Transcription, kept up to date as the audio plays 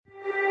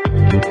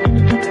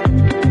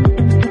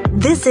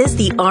This is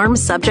the AHRMM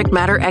Subject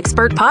Matter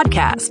Expert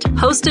Podcast,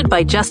 hosted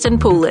by Justin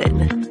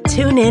Poulin.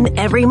 Tune in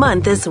every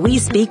month as we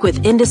speak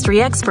with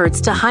industry experts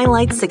to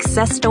highlight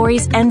success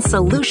stories and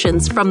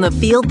solutions from the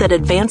field that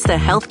advance the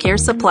healthcare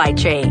supply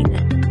chain.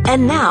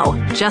 And now,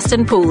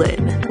 Justin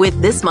Poulin with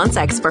this month's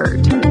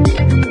expert.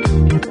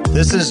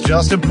 This is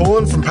Justin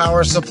Poulin from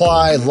Power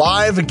Supply,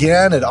 live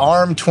again at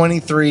AHRMM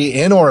 23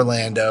 in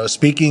Orlando,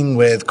 speaking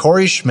with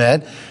Corey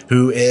Schmidt,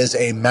 who is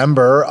a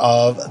member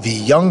of the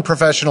Young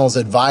Professionals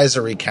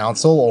Advisory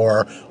Council,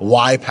 or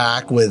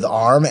YPAC with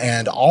AHRMM,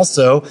 and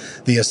also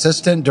the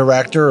Assistant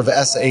Director of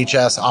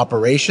SHS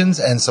Operations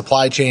and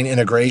Supply Chain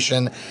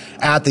Integration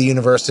at the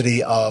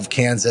University of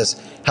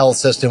Kansas Health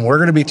System. We're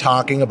going to be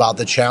talking about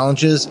the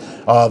challenges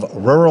of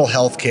rural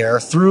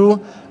healthcare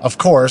through, of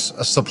course,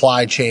 a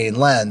supply chain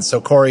lens. So,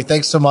 Corey,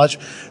 thanks so much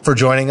for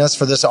joining us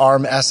for this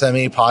AHRMM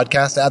SME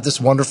podcast at this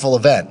wonderful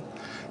event.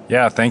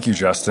 Yeah, thank you,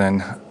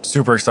 Justin.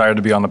 Super excited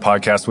to be on the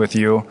podcast with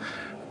you.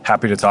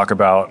 Happy to talk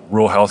about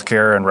rural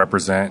healthcare and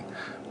represent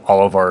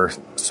all of our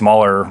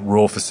smaller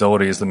rural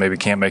facilities that maybe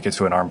can't make it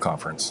to an AHRMM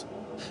conference.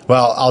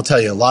 Well, I'll tell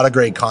you, a lot of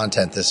great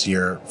content this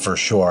year for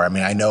sure. I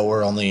mean, I know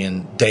we're only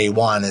in day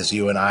one as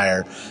you and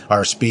I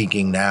are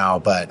speaking now,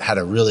 but had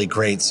a really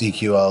great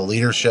CQO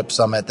leadership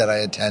summit that I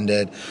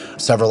attended,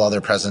 several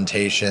other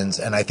presentations,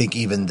 and I think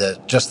even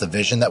just the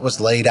vision that was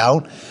laid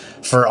out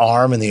for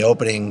AHRMM in the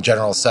opening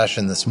general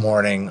session this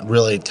morning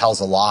really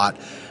tells a lot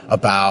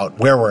about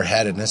where we're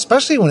headed, and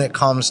especially when it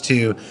comes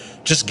to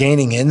just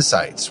gaining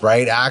insights,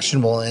 right?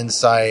 Actionable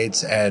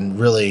insights and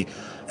really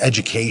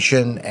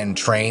education and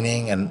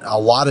training and a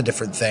lot of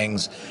different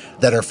things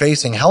that are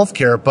facing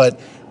healthcare. But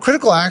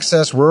critical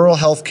access, rural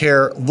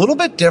healthcare, a little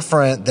bit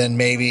different than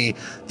maybe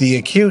the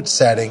acute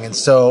setting. And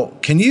so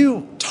can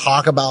you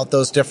talk about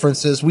those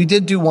differences? We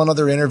did do one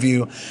other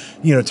interview,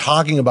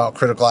 talking about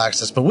critical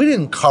access, but we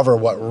didn't cover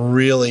what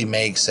really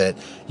makes it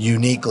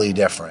uniquely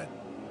different.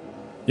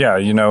 Yeah,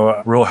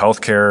 rural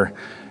healthcare,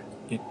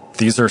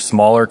 these are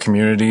smaller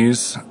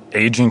communities,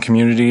 aging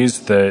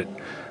communities that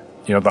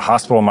the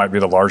hospital might be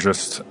the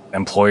largest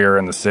employer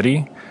in the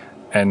city,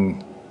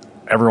 and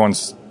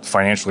everyone's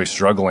financially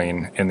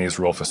struggling in these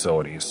rural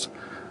facilities.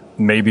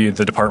 Maybe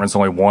the department's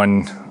only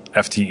one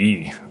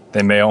FTE.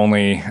 They may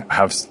only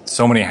have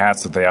so many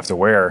hats that they have to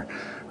wear.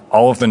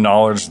 All of the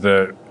knowledge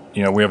that,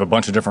 we have a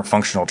bunch of different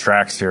functional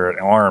tracks here at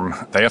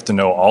AHRMM. They have to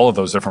know all of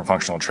those different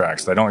functional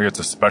tracks. They don't get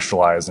to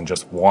specialize in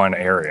just one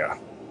area.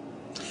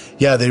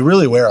 Yeah, they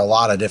really wear a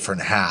lot of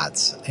different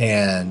hats.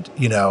 And,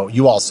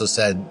 you also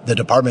said the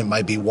department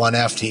might be one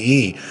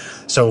FTE.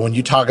 So when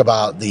you talk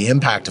about the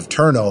impact of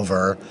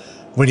turnover,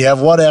 when you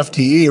have one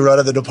FTE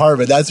running the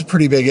department, that's a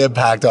pretty big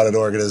impact on an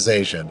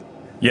organization.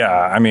 Yeah,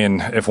 I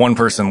mean, if one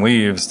person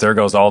leaves, there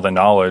goes all the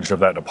knowledge of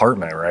that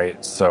department,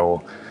 right?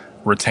 So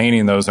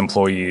retaining those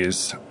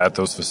employees at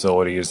those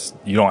facilities,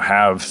 you don't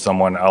have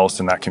someone else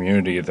in that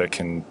community that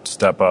can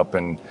step up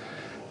and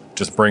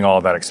just bring all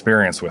of that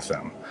experience with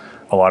them.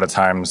 A lot of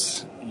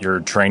times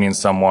you're training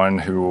someone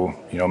who,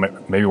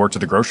 maybe worked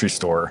at the grocery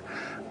store,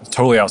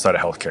 totally outside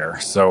of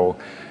healthcare. So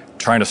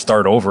trying to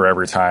start over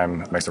every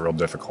time makes it real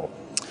difficult.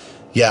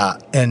 Yeah.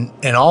 And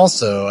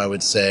also I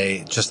would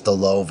say just the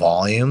low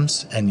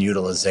volumes and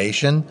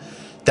utilization,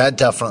 that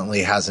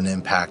definitely has an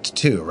impact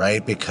too,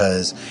 right?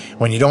 Because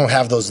when you don't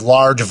have those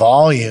large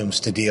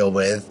volumes to deal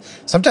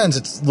with, sometimes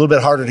it's a little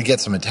bit harder to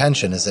get some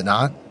attention, is it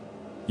not?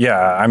 Yeah.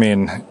 I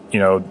mean,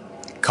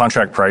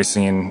 contract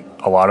pricing,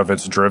 a lot of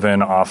it's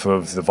driven off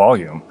of the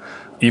volume.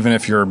 Even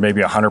if you're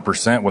maybe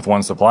 100% with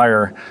one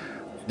supplier,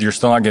 you're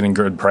still not getting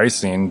good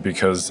pricing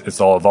because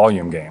it's all a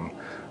volume game.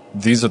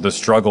 These are the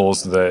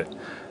struggles that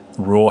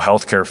rural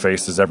healthcare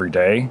faces every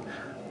day.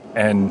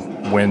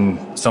 And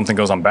when something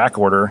goes on back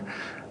order,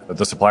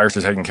 the suppliers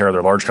are taking care of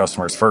their large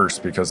customers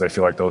first because they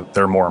feel like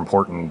they're more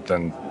important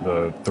than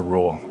the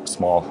rural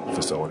small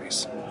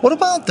facilities. What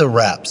about the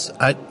reps?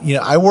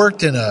 I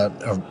worked in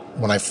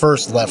when I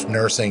first left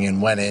nursing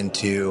and went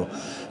into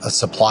a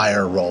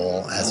supplier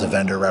role as a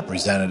vendor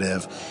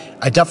representative,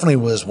 I definitely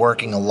was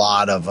working a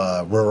lot of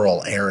a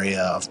rural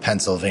area of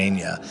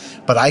Pennsylvania.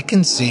 But I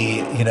can see,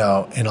 in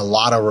a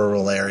lot of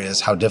rural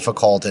areas how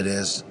difficult it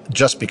is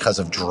just because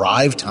of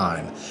drive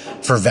time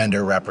for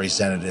vendor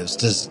representatives.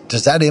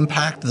 Does that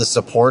impact the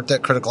support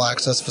that critical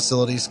access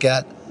facilities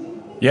get?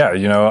 Yeah,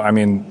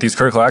 these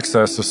critical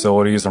access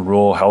facilities and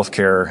rural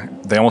healthcare,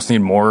 they almost need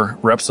more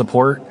rep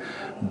support,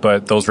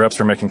 but those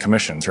reps are making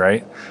commissions,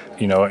 right?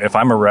 If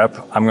I'm a rep,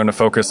 I'm going to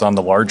focus on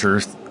the larger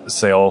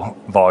sale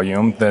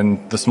volume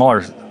than the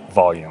smaller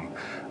volume,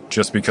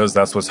 just because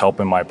that's what's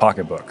helping my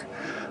pocketbook.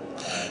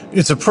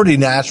 It's a pretty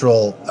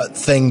natural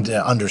thing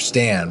to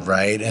understand,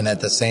 right? And at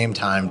the same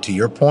time, to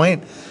your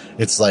point,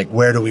 it's like,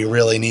 where do we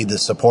really need the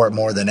support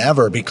more than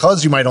ever?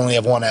 Because you might only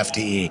have one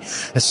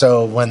FTE. And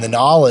so when the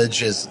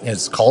knowledge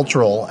is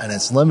cultural and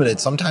it's limited,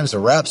 sometimes the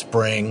reps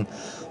bring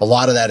a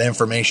lot of that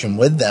information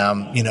with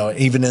them,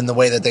 even in the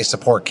way that they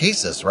support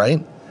cases,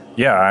 right?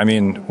 Yeah,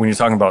 when you're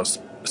talking about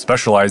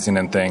specializing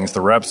in things,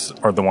 the reps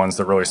are the ones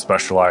that really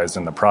specialize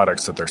in the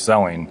products that they're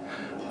selling.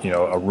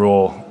 A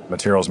rural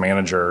materials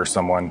manager or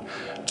someone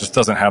just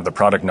doesn't have the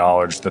product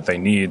knowledge that they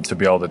need to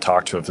be able to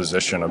talk to a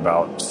physician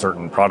about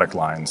certain product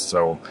lines.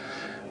 So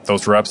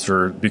those reps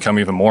become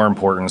even more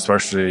important,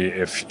 especially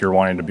if you're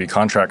wanting to be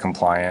contract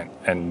compliant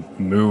and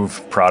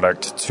move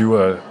product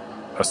to a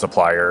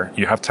supplier.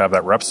 You have to have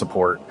that rep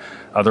support.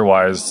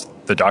 Otherwise,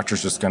 the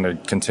doctor's just going to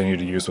continue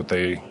to use what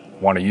they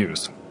want to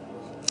use.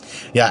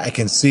 Yeah, I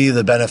can see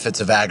the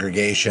benefits of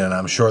aggregation, and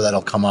I'm sure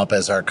that'll come up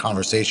as our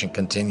conversation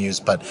continues.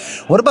 But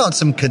what about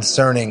some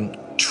concerning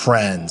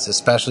trends,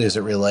 especially as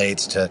it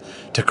relates to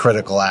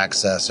critical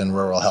access in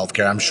rural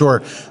healthcare? I'm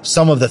sure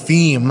some of the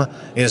theme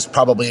is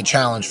probably a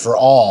challenge for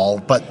all,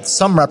 but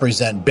some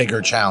represent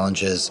bigger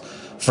challenges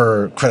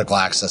for critical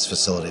access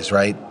facilities,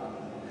 right?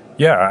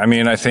 Yeah, I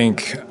mean, I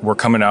think we're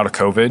coming out of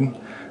COVID.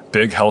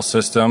 Big health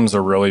systems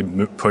are really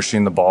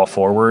pushing the ball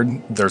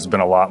forward. There's been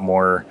a lot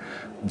more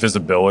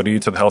visibility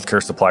to the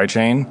healthcare supply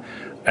chain,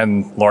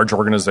 and large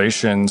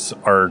organizations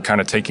are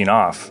kind of taking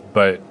off.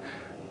 But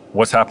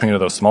what's happening to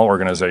those small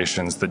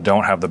organizations that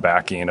don't have the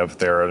backing of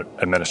their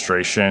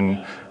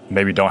administration,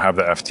 maybe don't have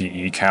the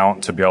FTE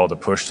count to be able to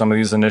push some of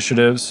these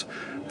initiatives?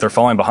 They're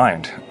falling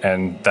behind.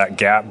 And that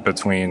gap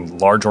between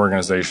large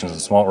organizations and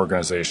small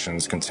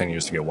organizations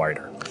continues to get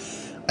wider.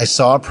 I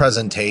saw a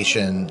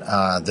presentation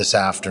this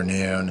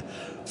afternoon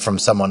from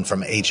someone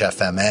from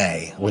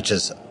HFMA, which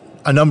is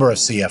a number of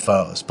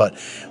CFOs. But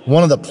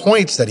one of the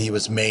points that he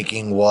was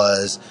making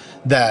was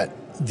that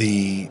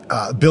the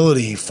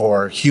ability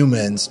for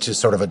humans to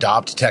sort of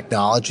adopt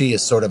technology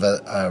is sort of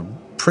a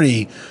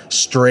pretty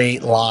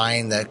straight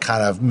line that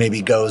kind of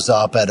maybe goes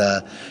up at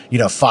a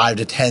 5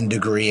 to 10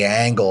 degree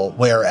angle,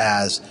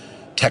 whereas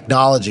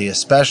technology,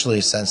 especially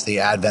since the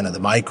advent of the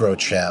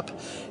microchip,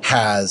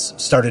 has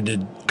started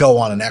to go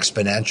on an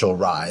exponential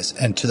rise,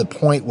 and to the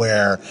point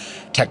where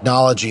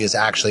technology is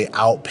actually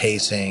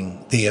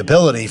outpacing the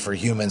ability for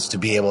humans to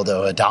be able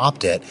to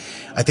adopt it.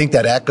 I think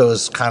that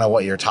echoes kind of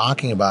what you're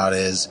talking about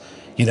is,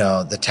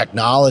 the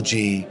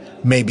technology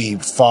may be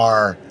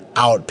far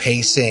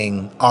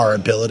outpacing our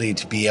ability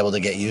to be able to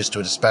get used to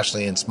it,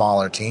 especially in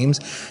smaller teams.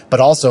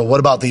 But also, what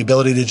about the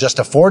ability to just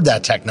afford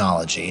that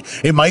technology?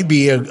 It might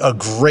be a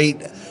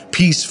great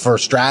piece for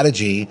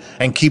strategy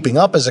and keeping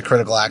up as a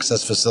critical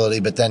access facility,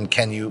 but then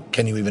can you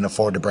even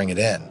afford to bring it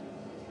in?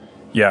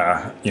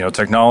 Yeah,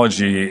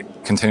 technology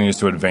continues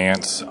to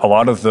advance. A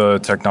lot of the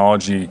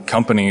technology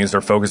companies are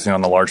focusing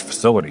on the large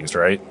facilities,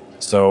 right?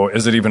 So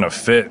is it even a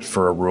fit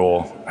for a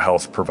rural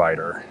health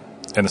provider?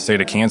 In the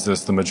state of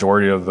Kansas, the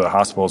majority of the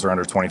hospitals are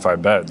under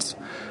 25 beds.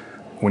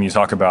 When you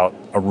talk about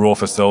a rural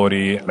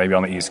facility, maybe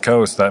on the East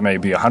Coast, that may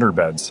be 100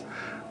 beds.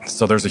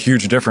 So there's a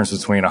huge difference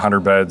between 100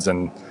 beds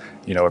and,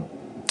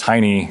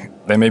 tiny.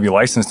 They may be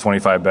licensed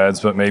 25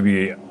 beds, but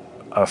maybe a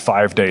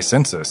 5-day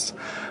census.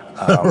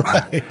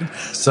 Right.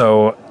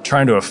 So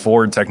trying to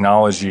afford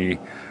technology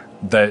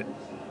that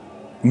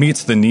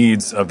meets the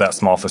needs of that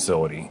small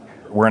facility.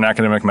 We're an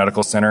academic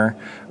medical center.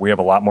 We have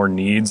a lot more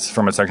needs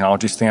from a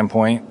technology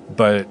standpoint,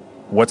 but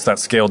what's that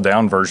scaled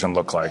down version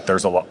look like?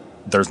 There's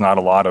not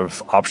a lot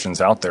of options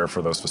out there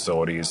for those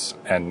facilities,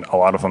 and a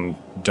lot of them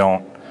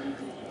don't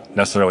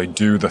necessarily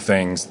do the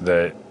things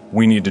that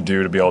we need to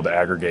do to be able to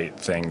aggregate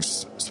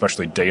things,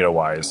 especially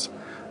data-wise,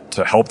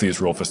 to help these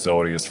rural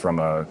facilities from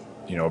a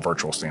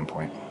virtual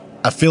standpoint.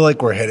 I feel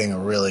like we're hitting a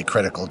really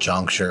critical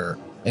juncture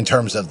in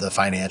terms of the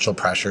financial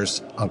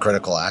pressures on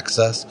critical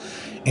access.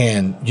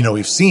 And,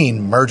 we've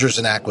seen mergers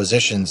and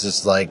acquisitions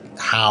is like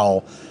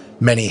how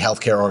many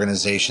healthcare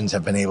organizations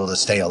have been able to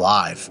stay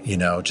alive,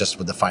 just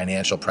with the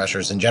financial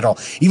pressures in general.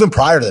 Even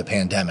prior to the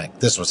pandemic,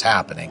 this was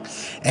happening.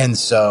 And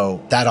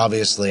so that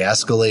obviously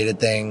escalated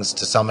things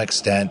to some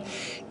extent.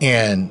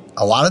 And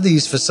a lot of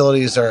these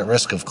facilities are at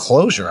risk of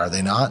closure, are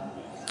they not?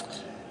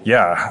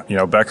 Yeah.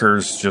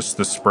 Becker's just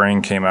this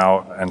spring came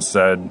out and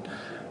said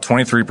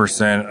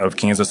 23% of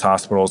Kansas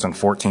hospitals and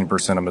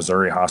 14% of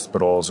Missouri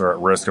hospitals are at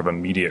risk of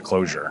immediate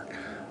closure.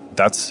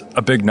 That's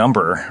a big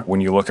number when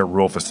you look at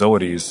rural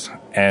facilities,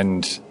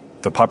 and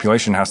the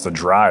population has to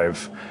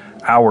drive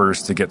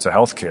hours to get to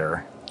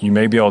healthcare. You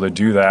may be able to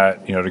do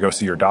that, to go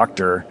see your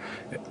doctor,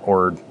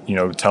 or,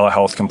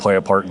 telehealth can play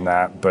a part in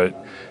that. But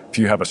if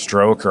you have a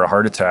stroke or a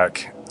heart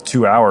attack,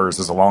 2 hours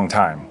is a long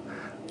time.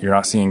 You're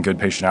not seeing good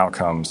patient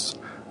outcomes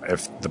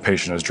if the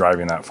patient is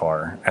driving that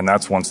far. And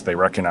that's once they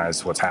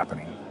recognize what's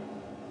happening.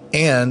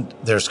 And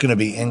there's going to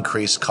be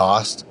increased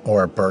cost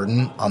or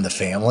burden on the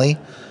family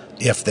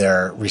if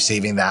they're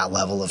receiving that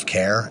level of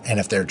care. And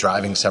if they're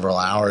driving several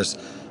hours,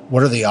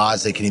 what are the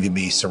odds they can even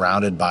be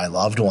surrounded by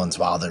loved ones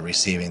while they're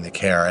receiving the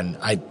care? And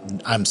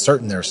I'm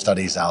certain there are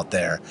studies out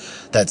there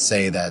that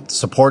say that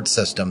support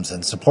systems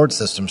and support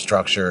system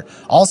structure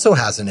also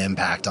has an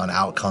impact on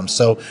outcomes.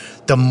 So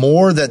the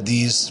more that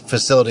these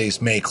facilities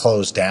may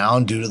close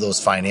down due to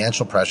those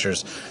financial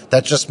pressures,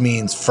 that just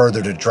means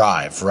further to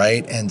drive,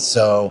 right? And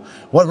so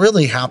what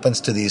really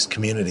happens to these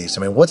communities?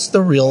 I mean, what's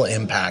the real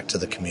impact to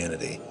the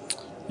community?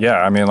 Yeah,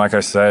 I mean, like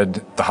I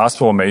said, the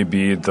hospital may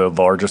be the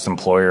largest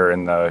employer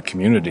in the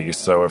community.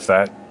 So if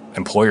that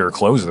employer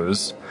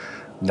closes,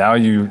 now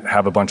you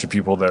have a bunch of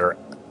people that are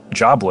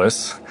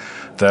jobless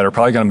that are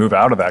probably going to move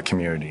out of that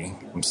community.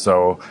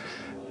 So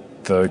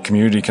the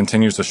community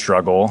continues to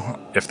struggle.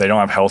 If they don't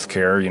have health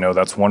care,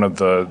 that's one of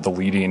the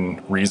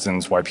leading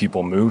reasons why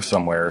people move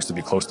somewhere is to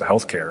be close to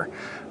health care.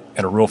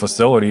 In a rural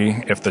facility,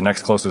 if the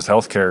next closest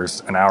health care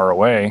is an hour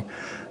away,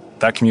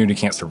 that community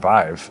can't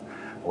survive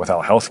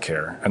without health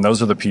care. And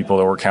those are the people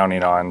that we're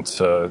counting on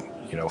to,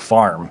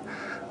 farm.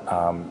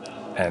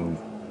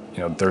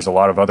 There's a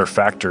lot of other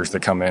factors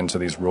that come into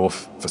these rural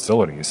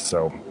facilities.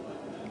 So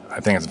I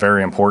think it's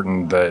very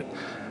important that,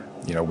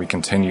 we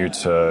continue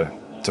to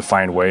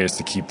find ways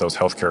to keep those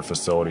healthcare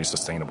facilities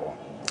sustainable.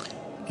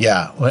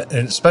 Yeah,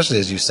 and especially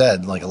as you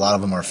said, like a lot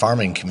of them are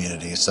farming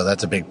communities, so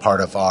that's a big part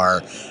of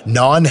our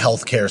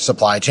non-healthcare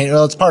supply chain.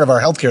 Well, it's part of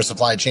our healthcare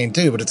supply chain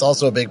too, but it's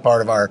also a big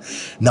part of our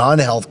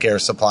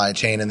non-healthcare supply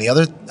chain. And the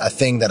other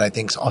thing that I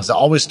think has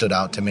always stood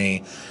out to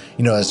me,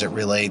 as it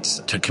relates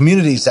to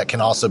communities that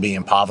can also be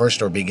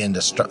impoverished or begin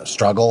to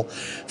struggle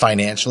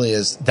financially,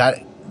 is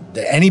that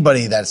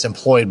anybody that's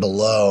employed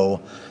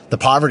below the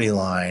poverty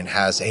line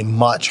has a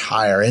much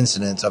higher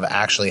incidence of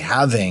actually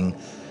having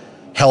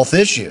health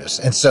issues.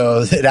 And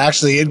so it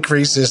actually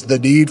increases the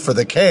need for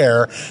the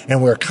care.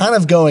 And we're kind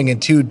of going in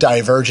two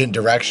divergent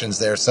directions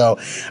there. So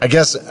I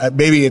guess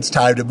maybe it's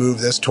time to move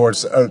this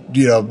towards,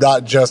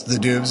 not just the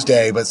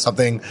doomsday, but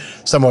something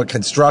somewhat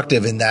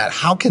constructive in that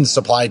how can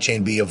supply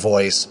chain be a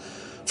voice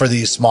for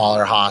these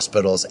smaller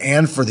hospitals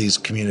and for these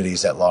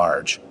communities at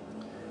large?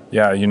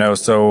 Yeah,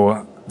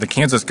 so the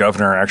Kansas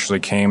governor actually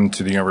came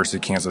to the University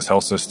of Kansas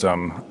Health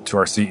System to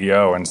our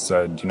CEO and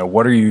said,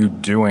 what are you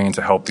doing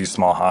to help these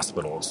small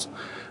hospitals?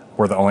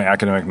 We're the only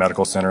academic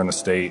medical center in the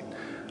state.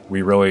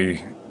 We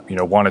really,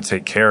 want to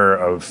take care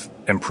of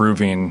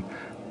improving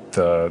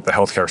the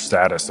healthcare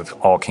status of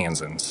all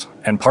Kansans.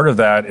 And part of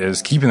that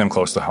is keeping them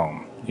close to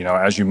home.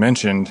 As you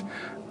mentioned,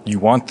 you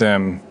want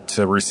them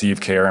to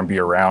receive care and be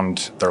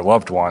around their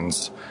loved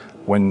ones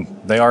when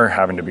they are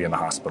having to be in the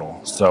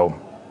hospital. So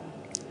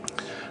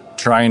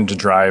trying to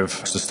drive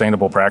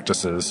sustainable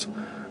practices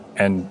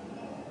and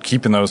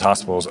keeping those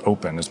hospitals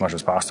open as much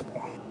as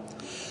possible.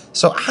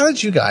 So how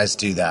did you guys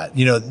do that?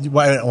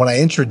 When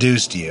I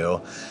introduced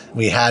you,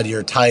 we had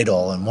your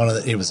title and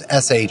it was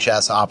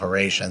SHS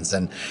operations.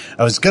 And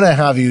I was going to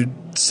have you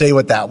say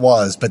what that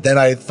was, but then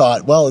I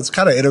thought, well, it's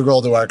kind of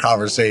integral to our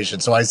conversation.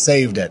 So I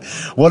saved it.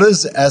 What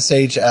does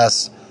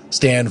SHS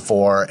stand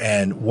for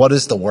and what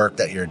is the work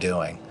that you're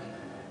doing?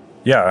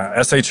 Yeah,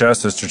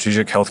 SHS is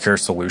Strategic Healthcare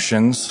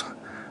Solutions.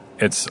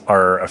 It's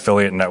our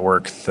affiliate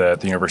network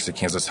that the University of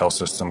Kansas Health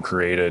System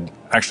created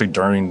actually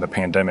during the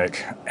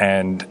pandemic.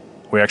 And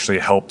we actually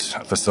helped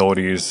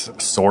facilities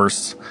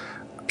source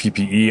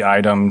PPE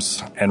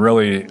items and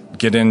really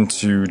get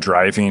into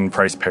driving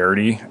price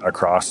parity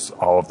across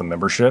all of the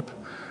membership.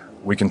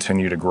 We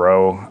continue to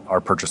grow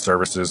our purchase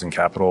services and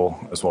capital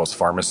as well as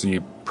pharmacy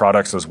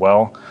products as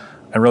well,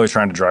 and really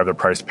trying to drive the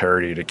price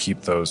parity to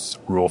keep those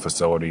rural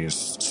facilities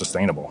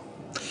sustainable.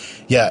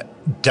 Yeah,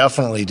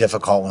 definitely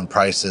difficult when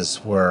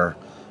prices were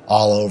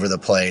all over the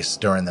place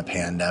during the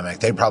pandemic.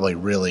 They probably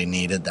really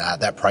needed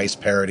that price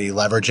parity,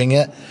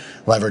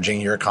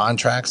 leveraging your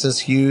contracts is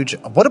huge.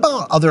 What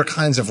about other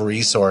kinds of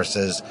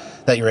resources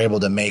that you're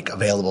able to make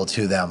available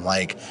to them?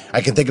 Like,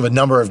 I can think of a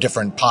number of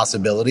different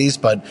possibilities,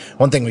 but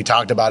one thing we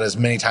talked about is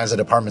many times the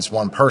department's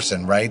one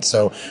person, right?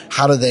 So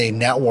how do they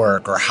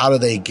network or how do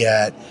they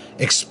get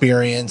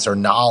experience or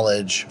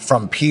knowledge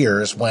from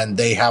peers when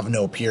they have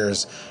no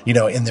peers,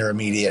 in their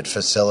immediate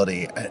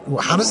facility?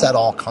 How does that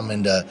all come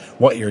into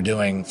what you're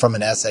doing from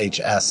an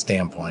SHS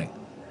standpoint?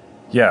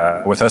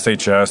 Yeah, with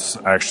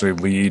SHS, I actually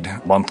lead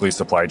monthly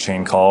supply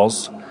chain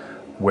calls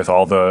with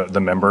all the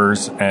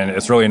members, and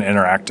it's really an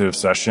interactive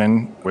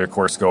session. We, of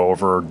course, go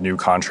over new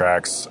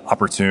contracts,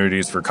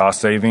 opportunities for cost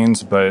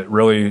savings, but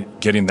really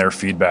getting their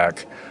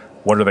feedback.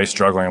 What are they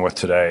struggling with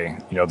today?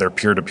 Their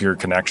peer-to-peer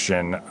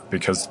connection,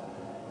 because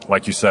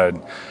like you said,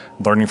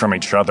 learning from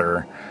each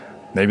other.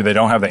 Maybe they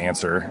don't have the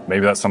answer.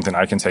 Maybe that's something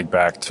I can take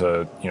back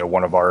to,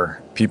 one of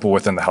our people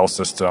within the health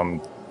system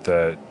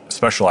that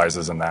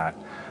specializes in that.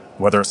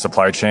 Whether it's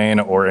supply chain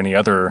or any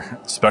other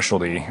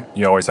specialty,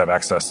 you always have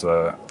access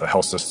to the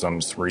health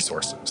system's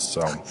resources.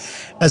 So,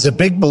 as a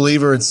big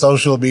believer in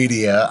social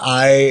media,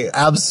 I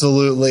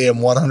absolutely am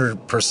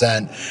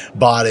 100%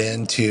 bought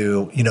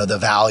into, the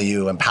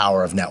value and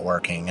power of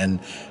networking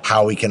and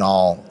how we can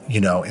all,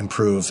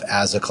 improve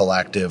as a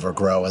collective or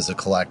grow as a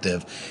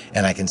collective.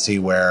 And I can see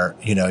where,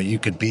 you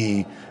could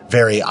be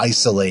very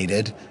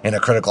isolated in a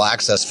critical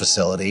access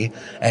facility,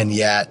 and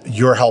yet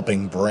you're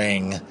helping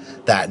bring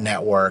that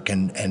network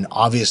and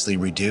obviously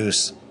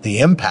reduce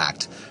the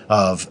impact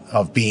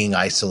of being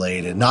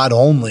isolated, not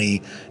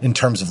only in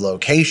terms of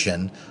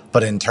location,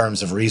 but in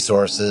terms of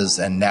resources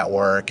and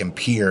network and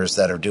peers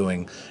that are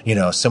doing,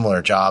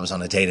 similar jobs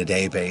on a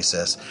day-to-day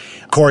basis.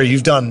 Corey,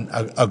 you've done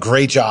a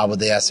great job with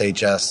the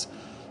SHS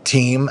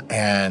team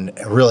and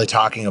really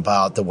talking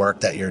about the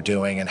work that you're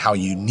doing and how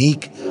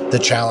unique the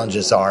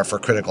challenges are for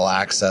critical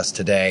access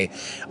today.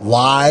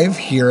 Live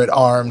here at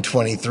AHRMM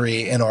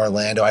 23 in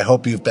Orlando. I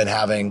hope you've been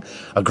having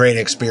a great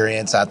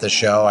experience at the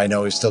show. I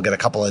know we still get a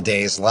couple of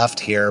days left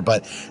here,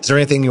 but is there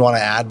anything you want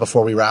to add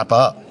before we wrap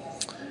up?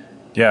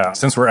 Yeah,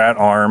 since we're at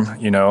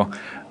AHRMM,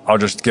 I'll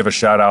just give a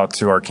shout out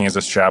to our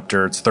Kansas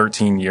chapter. It's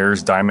 13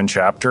 years Diamond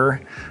chapter.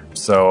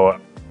 So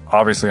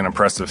obviously an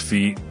impressive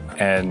feat.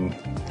 And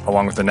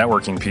along with the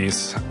networking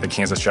piece, the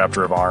Kansas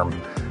chapter of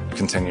AHRMM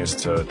continues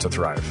to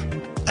thrive.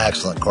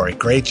 Excellent, Corey.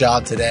 Great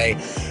job today.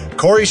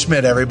 Corey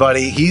Schmidt,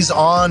 everybody. He's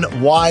on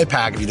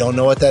YPAC. If you don't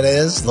know what that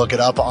is, look it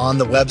up on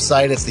the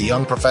website. It's the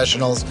Young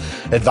Professionals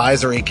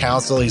Advisory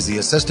Council. He's the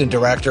Assistant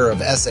Director of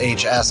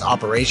SHS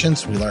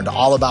Operations. We learned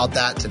all about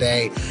that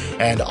today,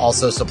 and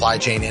also supply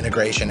chain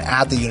integration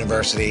at the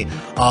University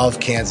of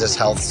Kansas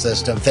Health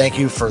System. Thank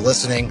you for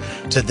listening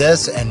to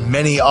this and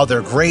many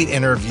other great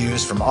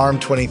interviews from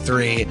AHRMM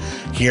 23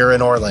 here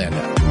in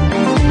Orlando.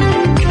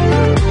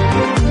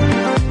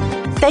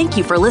 Thank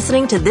you for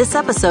listening to this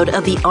episode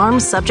of the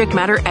AHRMM Subject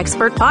Matter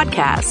Expert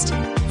Podcast.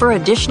 For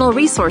additional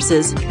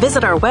resources,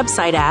 visit our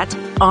website at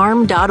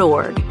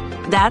ahrmm.org.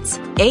 That's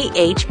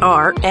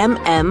AHRMM.org.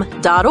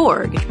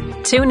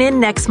 Tune in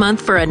next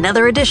month for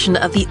another edition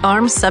of the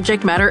AHRMM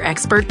Subject Matter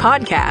Expert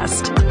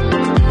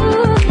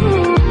Podcast.